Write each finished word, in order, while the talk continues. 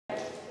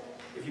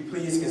If you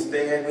please can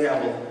stand, we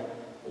have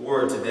a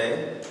word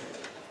today.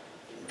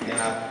 And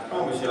I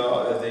promise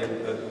y'all, as a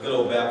good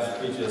old Baptist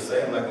preacher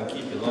say, I'm not going to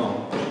keep you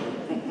long.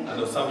 I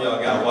know some of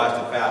y'all got to watch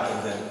the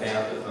Falcons and the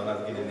Panthers. I'm not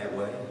going to get in that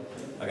way.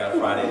 I got a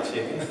Friday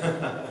chicken.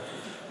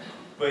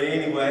 But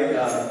anyway,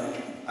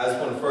 I just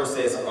want to first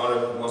say it's an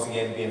honor once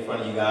again to be in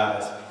front of you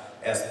guys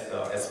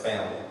as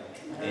family.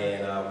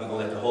 And we're going to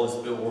let the Holy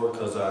Spirit work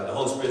because the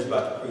Holy Spirit is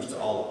about to preach to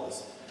all of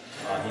us.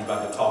 He's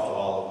about to talk to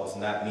all of us,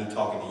 not me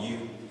talking to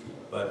you,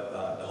 but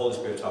the Holy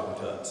Spirit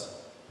talking to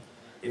us.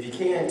 If you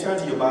can, turn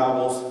to your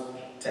Bibles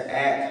to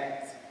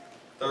Acts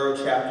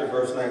 3rd chapter,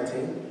 verse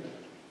 19.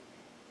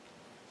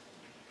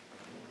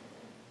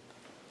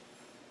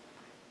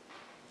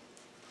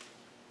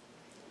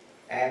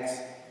 Acts,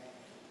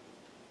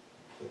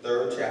 the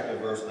 3rd chapter,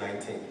 verse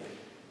 19.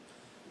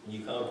 When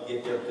you come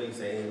get there, please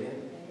say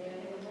amen.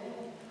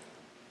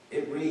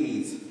 It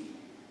reads,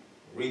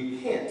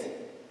 "Repent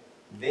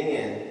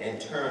then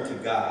and turn to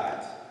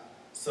God,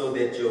 so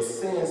that your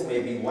sins may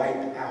be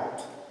wiped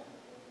out,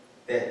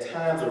 that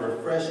times of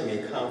refreshing may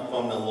come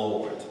from the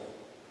Lord."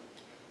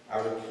 I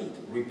repeat,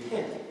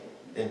 repent,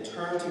 then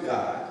turn to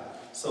God,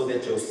 so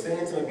that your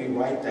sins may be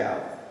wiped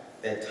out,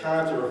 that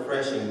times of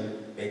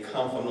refreshing may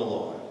come from the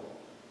Lord.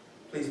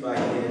 Please bow your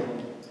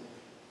head.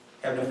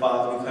 Heavenly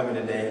Father, we come in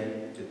today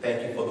to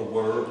thank you for the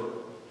word.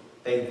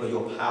 Thank you for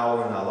your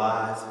power in our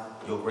lives,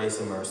 your grace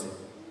and mercy.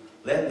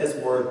 Let this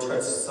word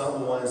touch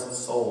someone's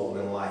soul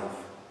and life.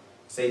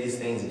 Say these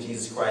things in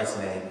Jesus Christ's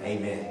name.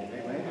 Amen.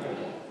 Amen.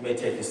 You may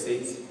take your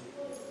seats.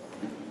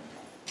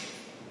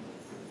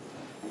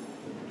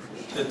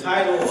 The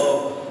title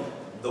of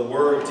the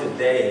word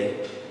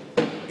today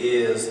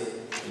is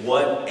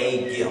 "What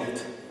a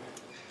Gift."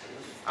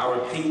 I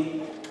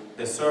repeat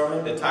the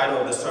title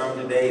of the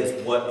sermon today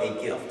is "What a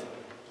Gift."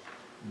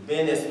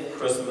 Then it's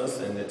Christmas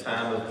and the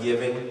time of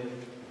giving.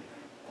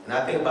 And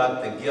I think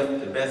about the gift,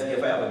 the best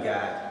gift I ever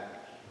got.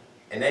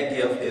 And that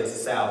gift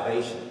is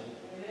salvation.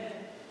 Amen.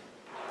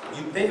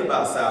 You think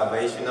about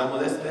salvation.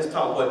 Let's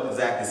talk what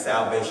exactly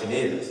salvation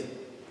is.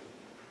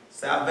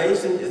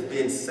 Salvation is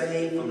being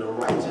saved from the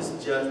righteous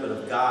judgment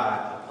of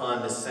God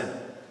upon the sinner.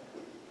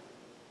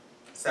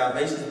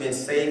 Salvation is being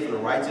saved from the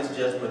righteous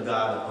judgment of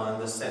God upon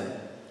the sinner.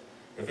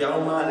 If y'all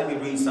don't mind, let me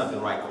read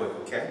something right quick,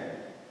 okay?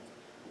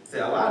 See,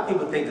 a lot of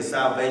people think that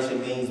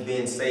salvation means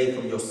being saved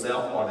from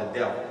yourself or the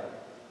devil.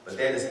 But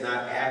that is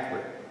not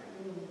accurate.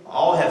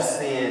 All have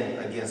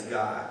sinned against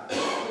God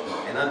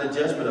and under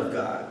judgment of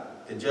God.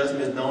 The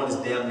judgment is known as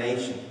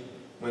damnation.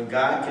 When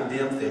God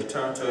condemns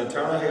to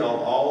eternal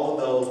hell all of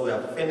those who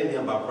have offended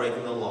him by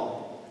breaking the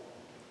law.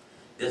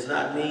 It does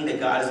not mean that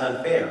God is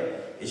unfair.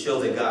 It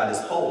shows that God is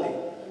holy.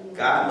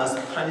 God must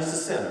punish the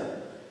sinner.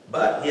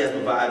 But he has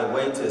provided a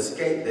way to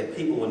escape that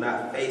people will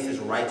not face his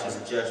righteous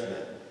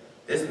judgment.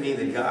 This means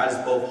that God is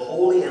both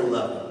holy and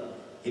loving.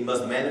 He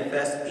must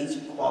manifest each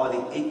quality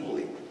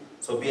equally.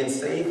 So being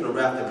saved from the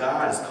wrath of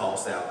God is called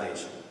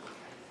salvation.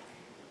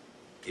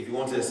 If you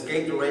want to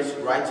escape the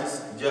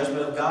righteous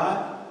judgment of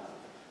God,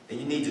 then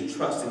you need to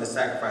trust in the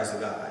sacrifice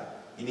of God.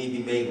 You need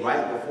to be made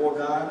right before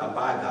God or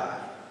by God.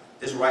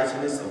 This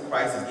righteousness of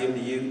Christ is given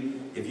to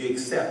you if you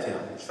accept him,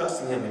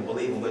 trust in him, and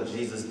believe in what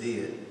Jesus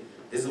did.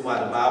 This is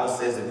why the Bible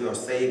says that we are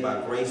saved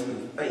by grace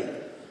through faith.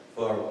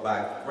 For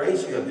by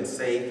grace you have been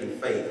saved through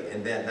faith,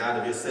 and that not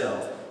of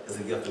yourselves is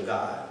a gift of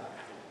God.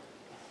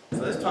 So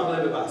let's talk a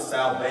little bit about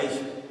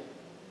salvation.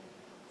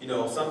 You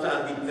know,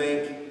 sometimes we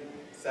think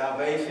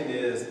salvation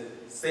is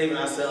saving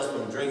ourselves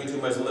from drinking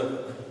too much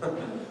liquor.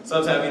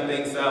 Sometimes we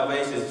think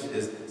salvation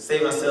is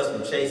saving ourselves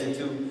from chasing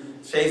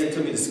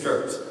too many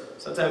skirts.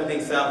 Sometimes we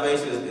think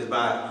salvation is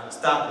by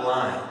stop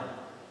lying.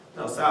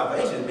 No,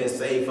 salvation has been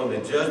saved from the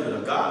judgment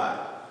of God,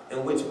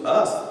 in which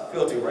us,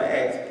 filthy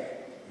rags,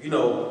 you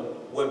know,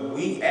 what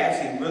we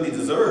actually really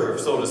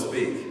deserve, so to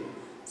speak.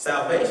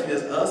 Salvation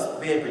is us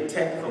being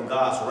protected from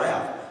God's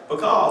wrath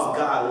because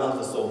God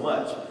loves us so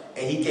much.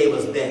 And he gave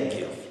us that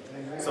gift.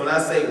 So when I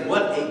say,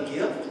 what a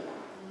gift,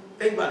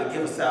 think about the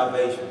gift of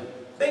salvation.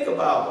 Think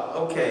about,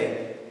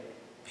 okay,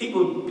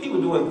 people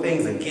doing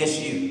things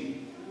against you.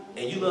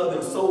 And you love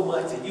them so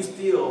much that you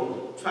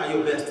still try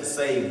your best to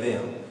save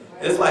them.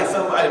 It's like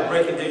somebody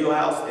breaking into your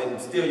house and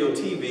steal your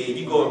TV and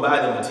you go and buy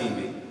them a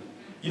TV.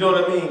 You know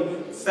what I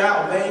mean?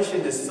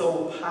 Salvation is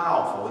so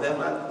powerful. That's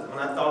when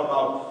I thought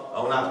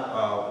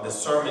about the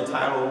sermon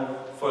title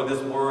for this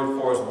word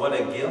for us, what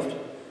a gift.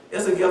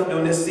 It's a gift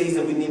during this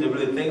season we need to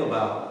really think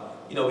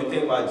about. You know, we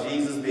think about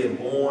Jesus being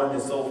born and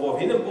so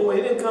forth. He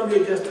didn't come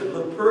here just to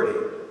look pretty.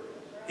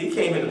 He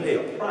came here to pay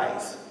a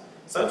price.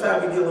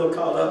 Sometimes we get a little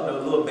caught up in a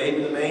little baby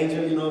in the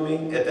manger, you know what I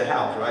mean? At the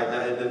house, right?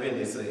 Not at the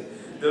vineyard scene.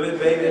 The little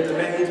baby at the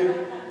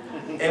manger.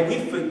 And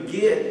we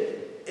forget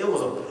it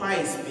was a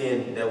price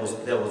that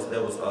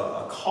was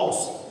a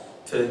cost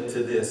to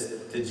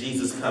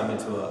Jesus coming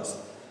to us.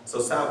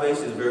 So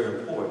salvation is very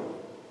important.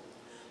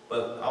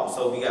 But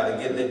also, we got to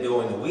get a little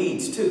bit in the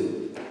weeds,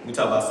 too. We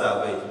talk about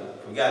salvation.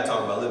 We got to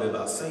talk about a little bit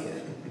about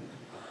sin.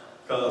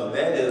 Because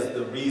that is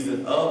the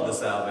reason of the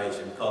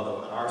salvation, because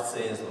of our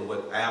sins, of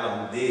what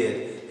Adam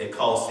did that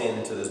caused sin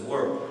into this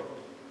world.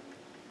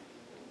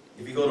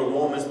 If you go to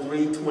Romans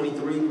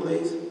 3:23,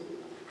 please.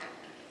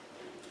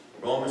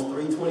 Romans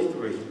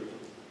 3:23.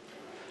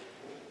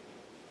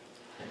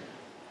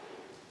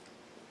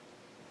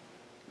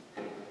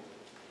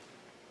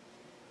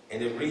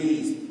 And it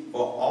reads,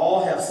 for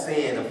all have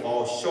sinned and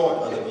fall short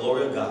of the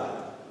glory of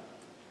God.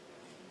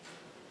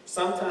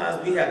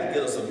 Sometimes we have to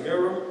get us a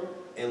mirror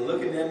and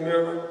look in that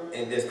mirror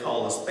and just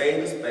call a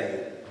spade a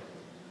spade.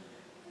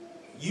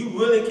 You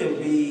really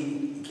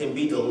can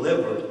be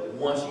delivered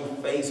once you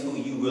face who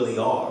you really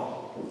are.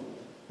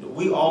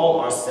 We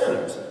all are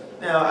sinners.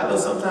 Now, I know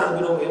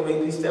sometimes we don't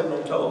be stepping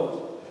on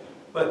toes,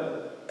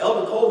 but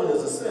Elder Coleman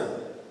is a sinner.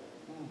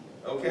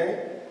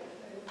 Okay?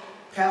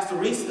 Pastor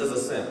Reese is a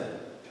sinner.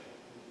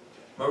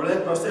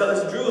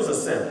 Marcellus Drew is a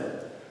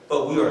sinner.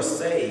 But we are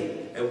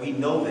saved, and we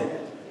know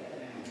that.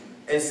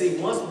 And see,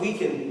 once we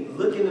can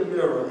look in the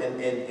mirror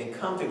and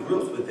come to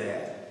grips with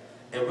that,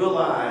 and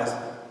realize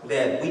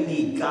that we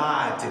need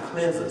God to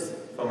cleanse us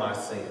from our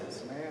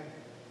sins.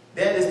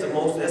 That's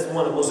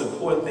one of the most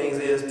important things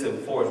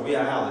for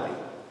reality.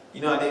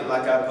 You know,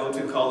 I go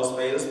to call a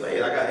spade a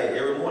spade.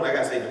 Every morning I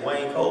got to say,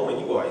 Dwayne Coleman,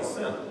 you are a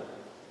sinner.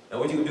 And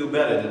what you can do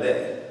better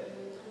today.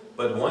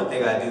 But one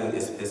thing I do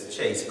is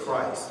chase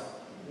Christ.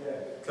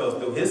 Because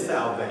through his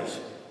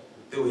salvation,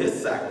 through his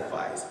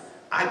sacrifice,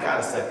 I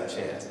got a second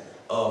chance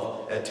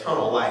of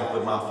eternal life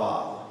with my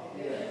Father.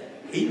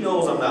 He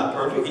knows I'm not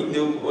perfect. He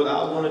knew what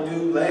I was going to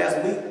do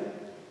last week,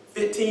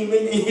 15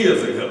 million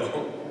years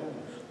ago.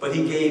 But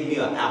he gave me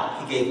an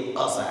out. He gave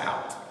us an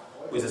out,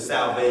 which is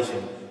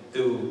salvation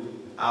through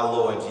our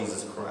Lord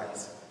Jesus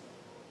Christ.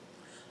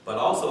 But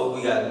also,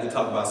 we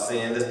talk about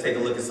sin. Let's take a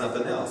look at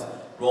something else.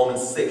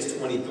 Romans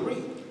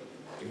 6:23,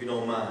 if you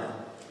don't mind.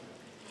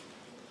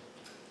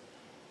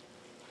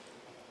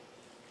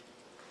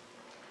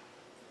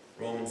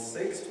 Romans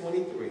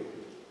 6:23.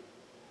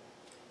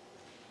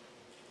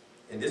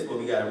 And this is what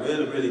we got to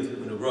really,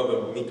 when the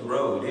rubber meet the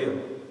road here.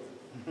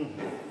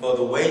 For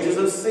the wages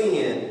of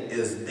sin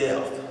is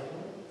death,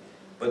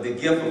 but the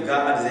gift of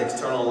God is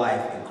eternal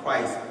life in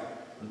Christ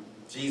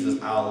Jesus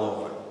our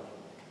Lord.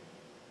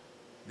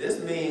 This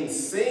means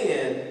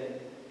sin,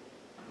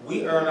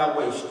 we earn our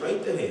way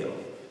straight to hell.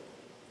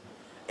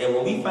 And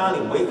when we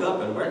finally wake up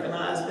and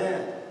recognize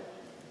that,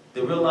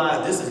 to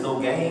realize this is no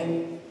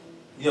game,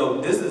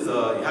 this is,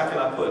 how can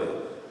I put it?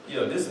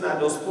 This is not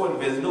no sporting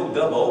event. There's no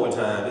double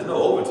overtime. There's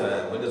no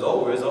overtime. When it's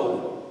over, it's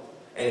over.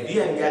 And if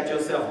you haven't got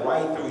yourself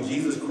right through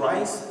Jesus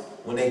Christ,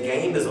 when that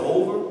game is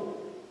over,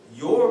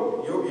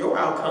 your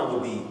outcome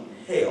will be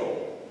hell.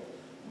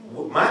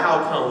 My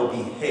outcome will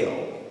be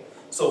hell.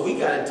 So we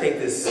got to take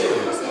this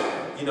serious.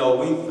 A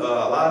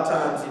lot of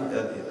times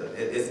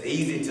it's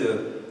easy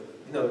to,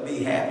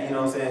 be happy, you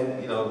know what I'm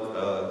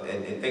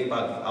saying, and think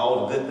about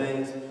all the good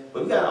things.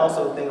 But we got to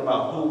also think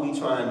about what we're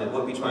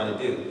trying to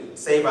do.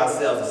 Save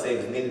ourselves and save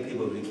as many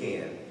people as we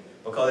can.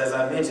 Because as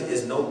I mentioned,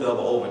 it's no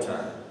double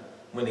overtime.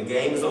 When the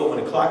game is over,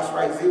 when the clock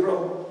strikes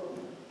 0,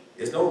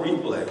 there's no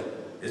replay.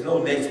 There's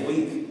no next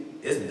week.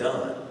 It's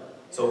done.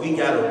 So we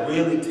got to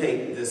really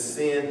take this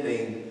sin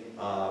thing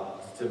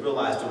to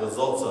realize the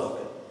results of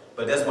it.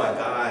 But that's why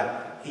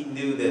God, he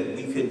knew that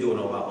we couldn't do it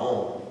on our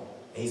own.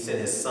 And he sent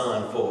his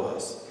son for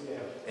us. Yeah.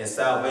 And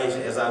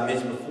salvation, as I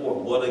mentioned before,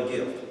 what a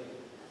gift.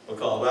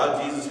 Because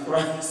without Jesus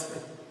Christ,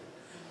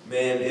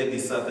 man, it'd be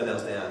something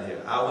else down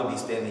here. I wouldn't be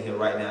standing here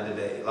right now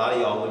today. A lot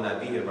of y'all would not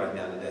be here right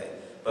now today.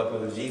 But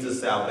with Jesus'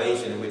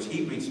 salvation, in which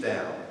he reached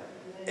down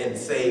and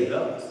saved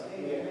us.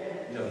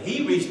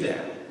 He reached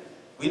down.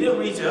 We didn't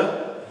reach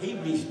up. He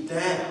reached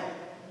down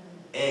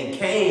and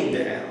came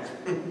down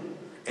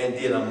and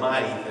did a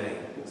mighty thing.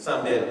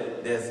 Something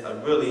that's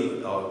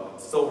really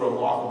so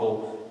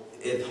remarkable,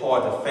 it's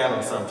hard to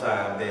fathom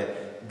sometimes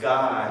that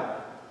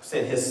God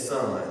sent his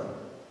son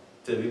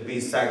to be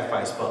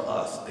sacrificed for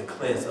us, to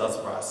cleanse us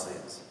from our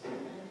sins.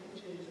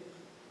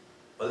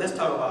 But let's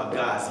talk about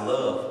God's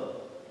love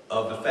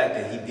of the fact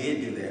that he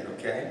did do that,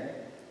 okay?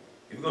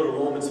 If you go to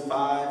Romans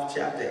 5,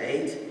 chapter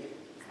 8.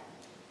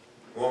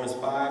 Romans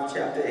 5,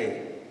 chapter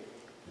 8.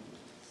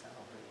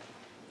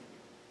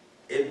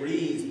 It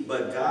reads,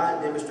 but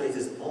God demonstrates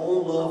his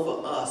own love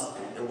for us,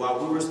 and while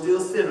we were still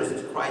sinners,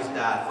 Christ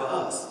died for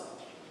us.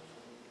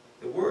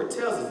 The word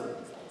tells us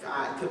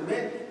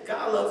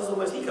God loves us so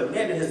much, he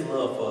commanded his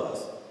love for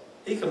us.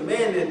 He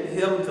commanded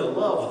him to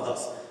love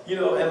us. And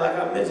like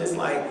I mentioned, it's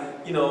like,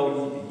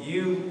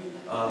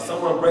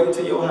 someone break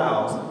into your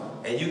house,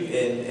 and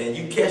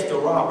you catch the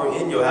robber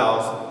in your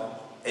house,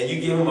 and you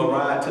give him a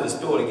ride to the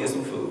store to get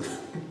some food.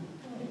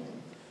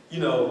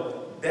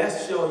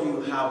 That's showing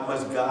you how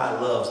much God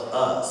loves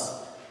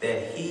us,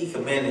 that he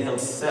commanded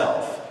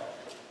himself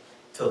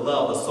to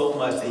love us so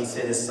much that he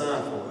sent his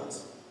son for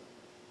us.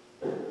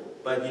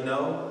 But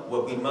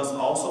what we must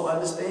also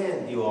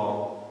understand, you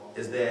all,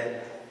 is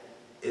that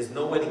there's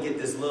no way to get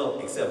this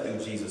love except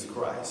through Jesus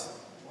Christ.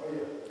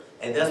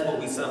 And that's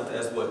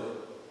what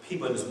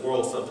people in this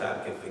world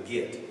sometimes can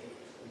forget.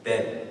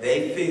 That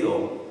they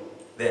feel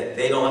that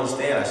they don't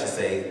understand, I should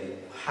say,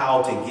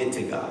 how to get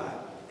to God.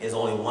 There's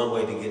only one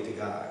way to get to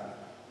God.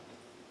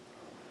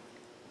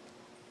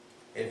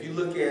 If you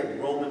look at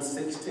Romans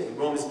 10,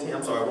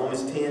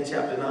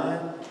 chapter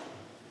 9,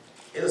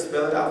 it'll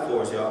spell it out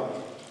for us,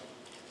 y'all.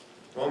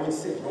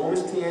 Romans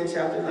 10,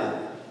 chapter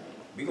 9.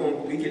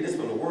 We get this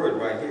from the word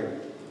right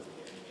here.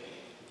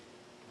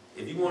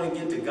 If you want to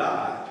get to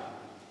God,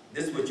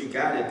 this is what you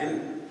got to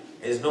do.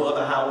 There's no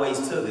other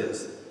highways to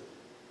this.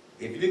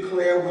 If you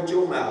declare with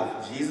your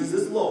mouth, Jesus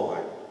is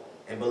Lord,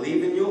 and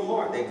believe in your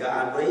heart that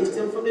God raised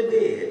him from the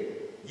dead,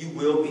 you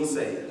will be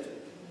saved.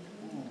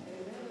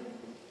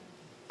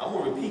 I'm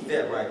going to repeat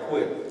that right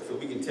quick so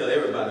we can tell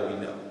everybody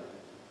we know.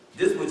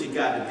 This is what you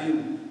got to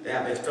do to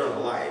have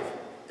external life,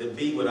 to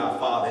be with our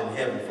Father in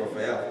heaven for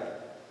forever.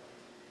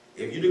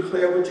 If you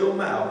declare with your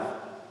mouth,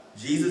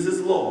 Jesus is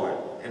Lord,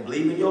 and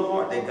believe in your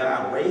heart that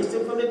God raised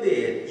him from the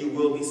dead, you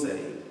will be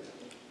saved.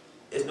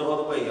 There's no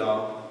other way,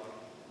 y'all.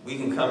 We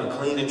can come and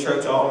clean the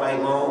church all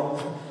night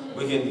long.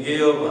 We can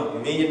give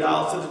 $1 million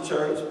to the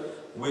church.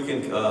 We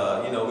can,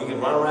 we can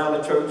run around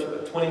the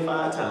church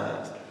 25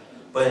 times.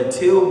 But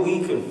until we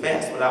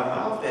confess with our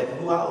mouth that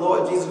who our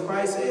Lord Jesus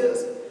Christ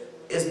is,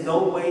 there's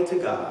no way to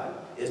God.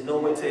 There's no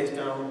way to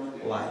external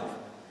life.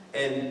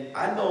 And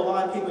I know a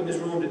lot of people in this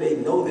room today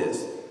know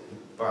this.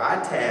 But our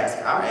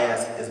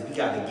ask is we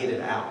got to get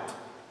it out.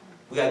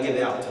 We got to get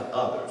it out to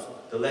others,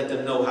 to let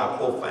them know how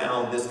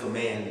profound this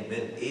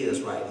commandment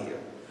is right here.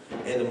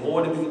 And the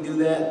more that we can do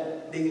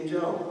that, Deacon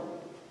Joe,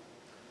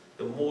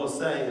 the more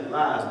saved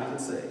lives we can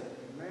save.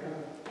 Amen.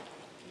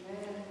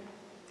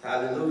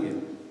 Hallelujah.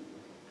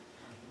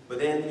 But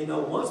then,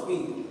 once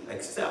we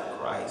accept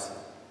Christ,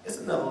 it's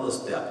another little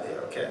step there,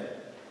 okay?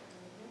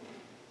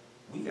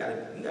 We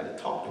gotta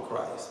talk to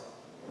Christ.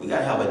 We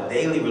gotta have a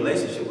daily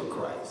relationship with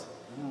Christ.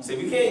 See,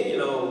 we can't,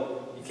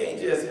 you can't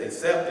just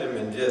accept him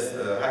and just,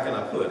 how can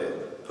I put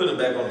it? Put him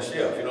back on the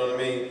shelf, you know what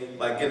I mean?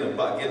 Like getting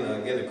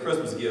a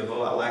Christmas gift.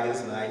 Oh, I like it,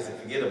 it's nice, and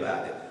forget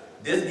about it.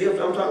 This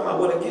gift I'm talking about,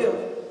 what a gift.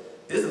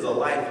 This is a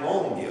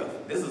lifelong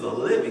gift. This is a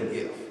living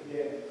gift.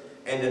 Yeah.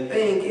 And the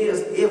thing is,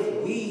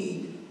 if we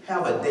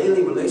have a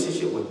daily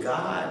relationship with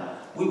God,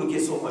 we would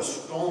get so much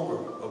stronger,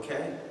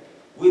 okay?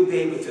 We'd be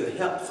able to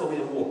help so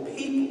many more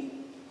people.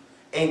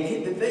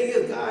 And the thing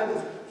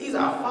is, he's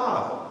our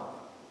Father.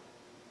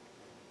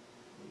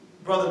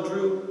 Brother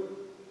Drew,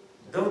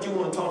 don't you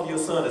want to talk to your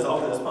son as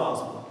often as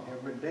possible?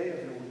 Every day if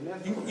it was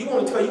necessary. You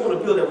want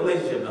to build that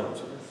relationship, don't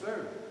you? Yes,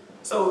 sir.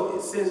 So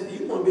since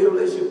you want to build a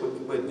relationship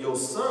with your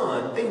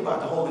son, think about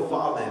the Holy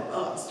Father and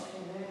us.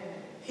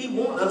 He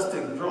wants us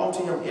to draw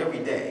to him every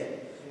day.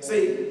 Yeah.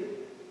 See,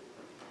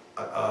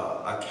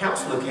 a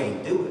counselor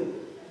can't do it.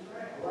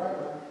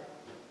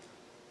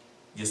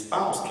 Your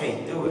spouse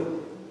can't do it.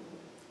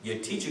 Your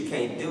teacher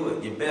can't do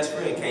it. Your best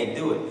friend can't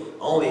do it.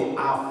 Only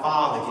our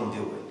Father can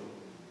do it.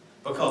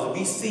 Because if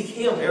we seek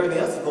him, everything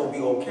else is going to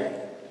be okay.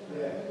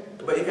 Yeah.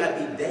 But it got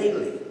to be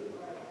daily.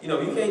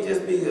 You can't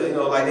just be,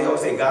 like they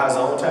always say, God's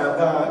an on-time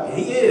God.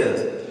 He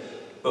is.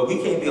 But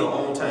we can't be an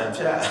on-time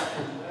child.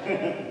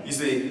 You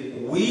see,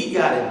 we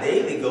got to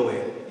daily go at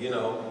it,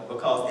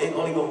 because it's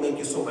only going to make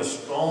you so much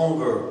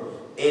stronger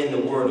in the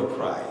word of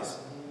Christ.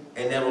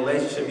 And that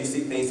relationship, you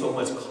see things so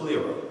much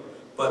clearer.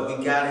 But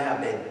we got to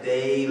have that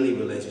daily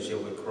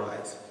relationship with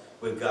Christ,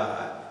 with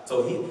God.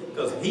 So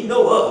because he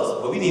know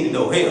us, but we need to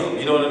know him.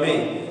 You know what I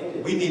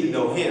mean? We need to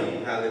know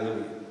him.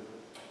 Hallelujah.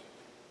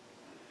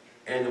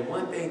 And the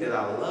one thing that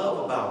I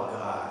love about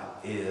God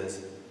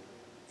is,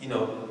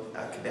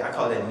 I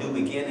call that new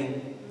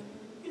beginning.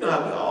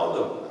 How we all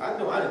look. I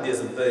know I did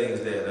some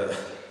things that,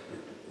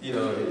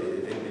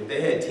 if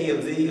they had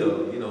TMZ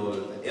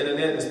or,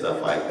 internet and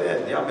stuff like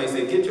that, y'all may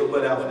say, get your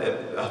butt out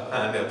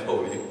behind that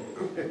podium.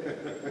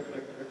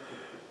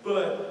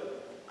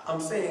 But I'm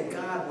saying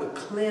God would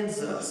cleanse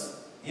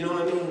us. You know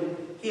what I mean?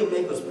 He'll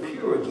make us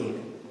pure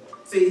again.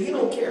 See, he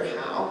don't care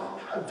how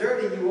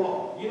dirty you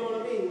are. You know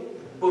what I mean?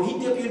 When he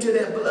dip you into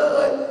that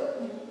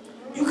blood,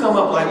 you come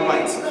up like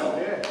white snow.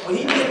 When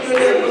he dip you in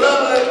that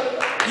blood,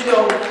 you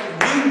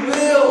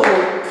will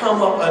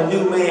come up a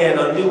new man,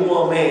 a new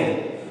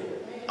woman.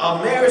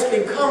 A marriage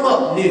can come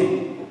up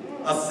new.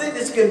 A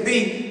sickness can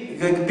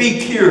be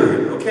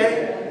cured,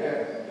 okay?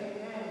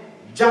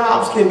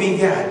 Jobs can be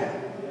gotten.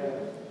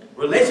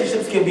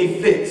 Relationships can be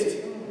fixed.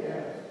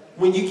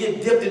 When you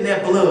get dipped in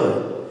that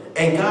blood,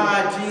 and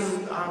God,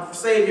 Jesus, our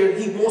Savior,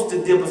 he wants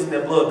to dip us in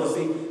that blood, because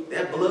see,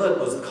 that blood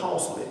was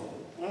costly.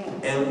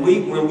 And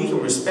when we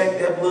can respect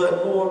that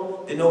blood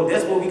more, to know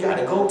that's what we got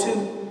to go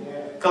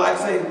to. God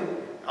say, I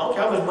don't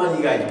care how much money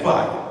you got in your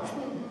pocket.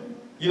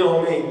 You know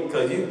what I mean?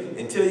 Because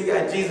until you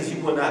got Jesus, you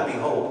will not be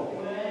whole.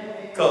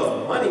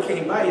 Because money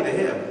can't buy you to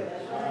heaven.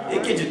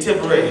 It gets you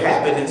temporary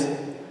happiness,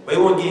 but it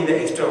won't give you the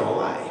external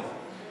life.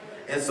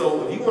 And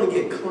so if you want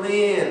to get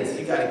cleansed,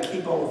 you got to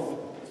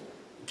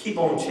keep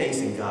on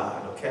chasing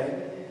God,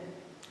 okay?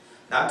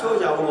 Now I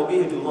told y'all we won't be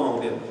here too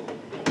long, didn't we?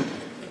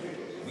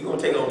 We're going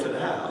to take it on to the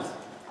house.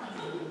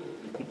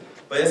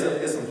 But it's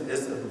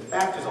some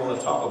factors I want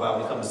to talk about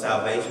when it comes to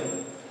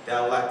salvation that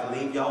I would like to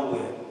leave y'all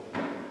with.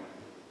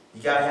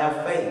 You got to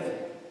have faith.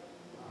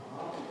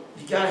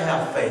 You got to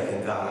have faith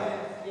in God.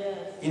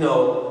 You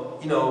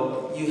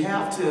you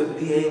have to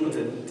be able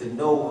to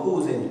know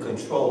who's in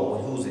control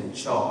and who's in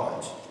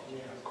charge.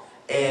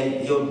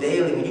 And your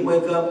daily, when you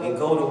wake up and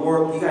go to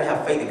work, you got to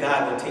have faith that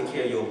God will take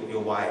care of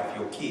your wife,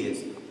 your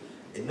kids.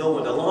 And know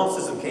when the alarm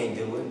system can't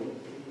do it,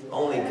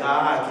 only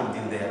God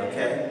can do that,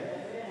 okay?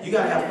 You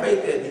got to have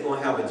faith that you're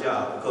going to have a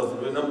job.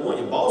 Because number one,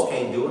 your boss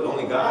can't do it.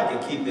 Only God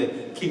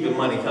can keep the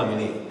money coming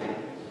in.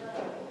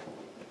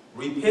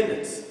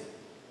 Repentance.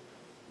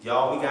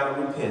 Y'all, we got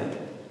to repent.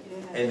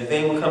 And the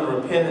thing when it comes to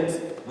repentance,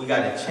 we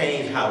got to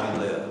change how we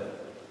live.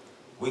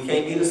 We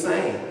can't be the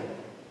same.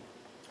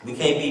 We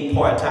can't be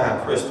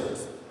part-time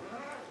Christians.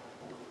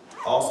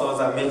 Also, as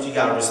I mentioned, you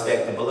got to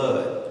respect the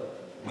blood.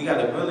 We got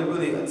to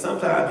really,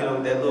 sometimes, you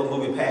know, that little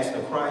movie, Passion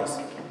of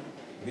Christ,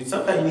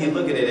 sometimes you need to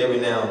look at it every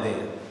now and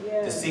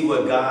then to see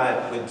what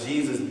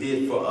Jesus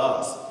did for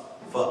us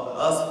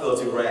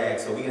filthy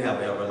rags, so we can have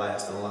an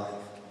everlasting life.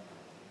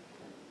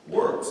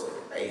 Works.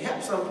 Hey,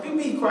 help some. You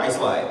be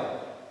Christ-like.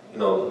 You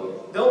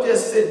know, don't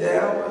just sit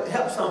down.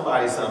 Help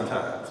somebody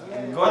sometimes.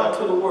 Go out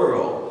to the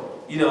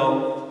world. You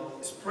know,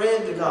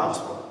 spread the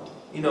gospel.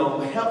 You know,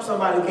 help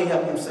somebody who can't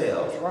help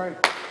themselves. Right.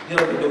 You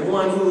know, the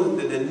one who,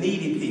 the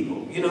needy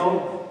people. You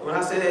know, when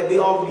I say that, we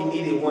all can be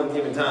needy at one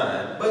given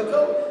time. But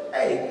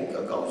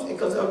go,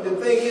 because the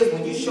thing is,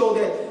 when you show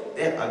that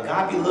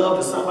agape love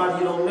to somebody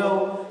you don't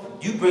know,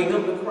 you bring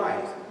them to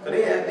Christ. Because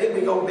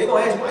they're going to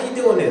ask you, why are you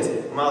doing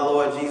this? My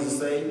Lord Jesus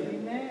Savior.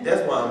 Amen.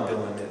 That's why I'm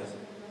doing this.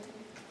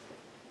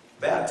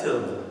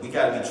 Baptism, we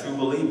got to be true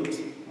believers.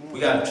 We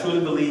got to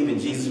truly believe in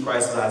Jesus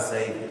Christ as our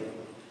Savior.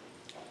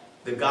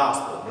 The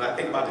gospel. When I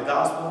think about the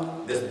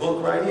gospel, this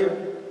book right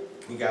here,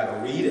 we got to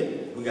read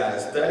it, we got to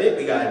study it,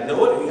 we got to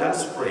know it, and we got to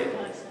spread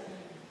it.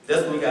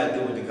 That's what we got to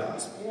do with the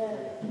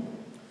gospel.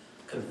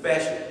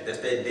 Confession. That's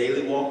that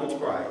daily walk with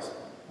Christ.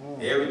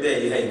 Every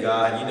day, hey,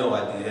 God, you know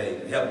I did.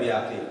 Hey, help me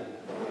out here.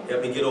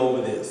 Help me get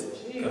over this.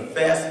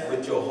 Confess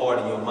with your heart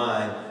and your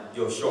mind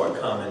your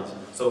shortcomings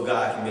so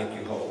God can make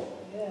you whole.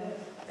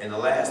 And the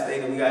last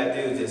thing that we got to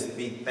do is just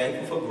be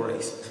thankful for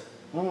grace.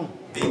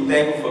 Be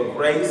thankful for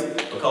grace,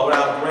 because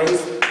without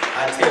grace,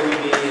 I tell you,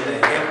 we'd be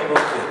in a heck of a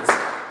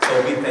fix. So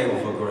be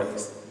thankful for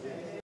grace.